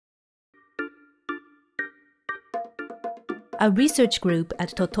A research group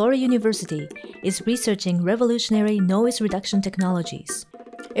at Tottori University is researching revolutionary noise reduction technologies.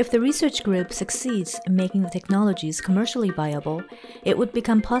 If the research group succeeds in making the technologies commercially viable, it would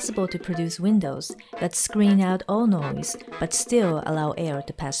become possible to produce windows that screen out all noise but still allow air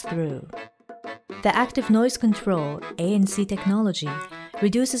to pass through. The active noise control ANC technology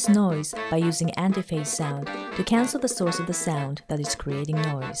reduces noise by using antiphase sound to cancel the source of the sound that is creating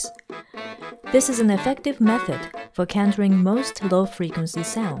noise. This is an effective method for countering most low-frequency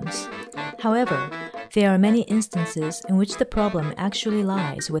sounds. However, there are many instances in which the problem actually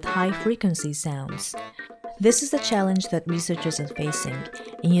lies with high-frequency sounds. This is the challenge that researchers are facing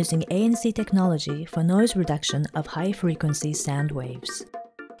in using ANC technology for noise reduction of high-frequency sound waves.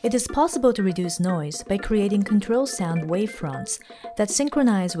 It is possible to reduce noise by creating control sound wavefronts that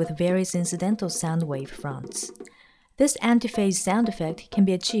synchronize with various incidental sound wavefronts. This antiphase sound effect can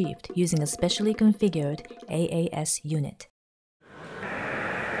be achieved using a specially configured AAS unit.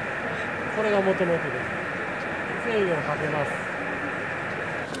 これが元々です。制御をかけます。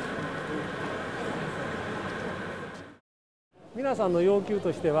皆さんの要求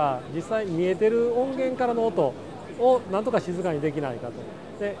としては、実際見えてる音源からの音をなんとか静かにできないかと。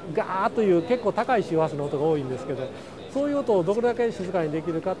で、ガーッという結構高い周波数の音が多いんですけど、そういう音をどれだけ静かにで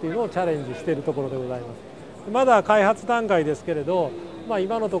きるかというのをチャレンジしているところでございます。まだ開発段階ですけれど、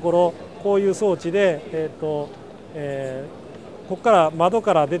今のところこういう装置で、ここから窓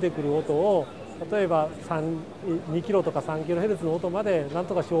から出てくる音を例えば2キロとか3キロヘルツの音までなん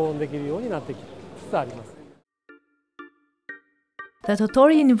とか消音できるようになってきつつあります。The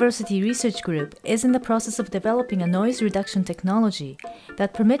Tottori University research group is in the process of developing a noise reduction technology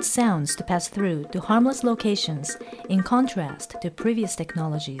that permits sounds to pass through to harmless locations in contrast to previous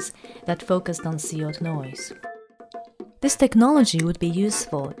technologies that focused on sealed noise. This technology would be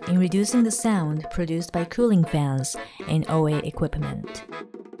useful in reducing the sound produced by cooling fans in OA equipment.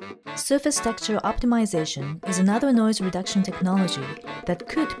 Surface texture optimization is another noise reduction technology that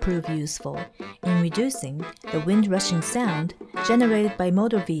could prove useful in reducing the wind-rushing sound generated by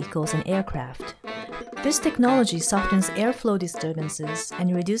motor vehicles and aircraft. This technology softens airflow disturbances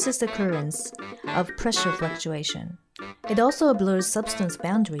and reduces the occurrence of pressure fluctuation. It also blurs substance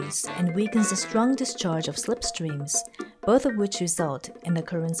boundaries and weakens the strong discharge of slipstreams, both of which result in the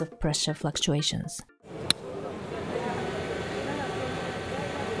occurrence of pressure fluctuations.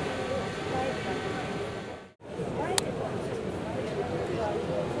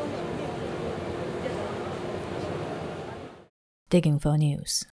 DigInfo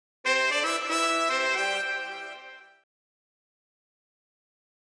News.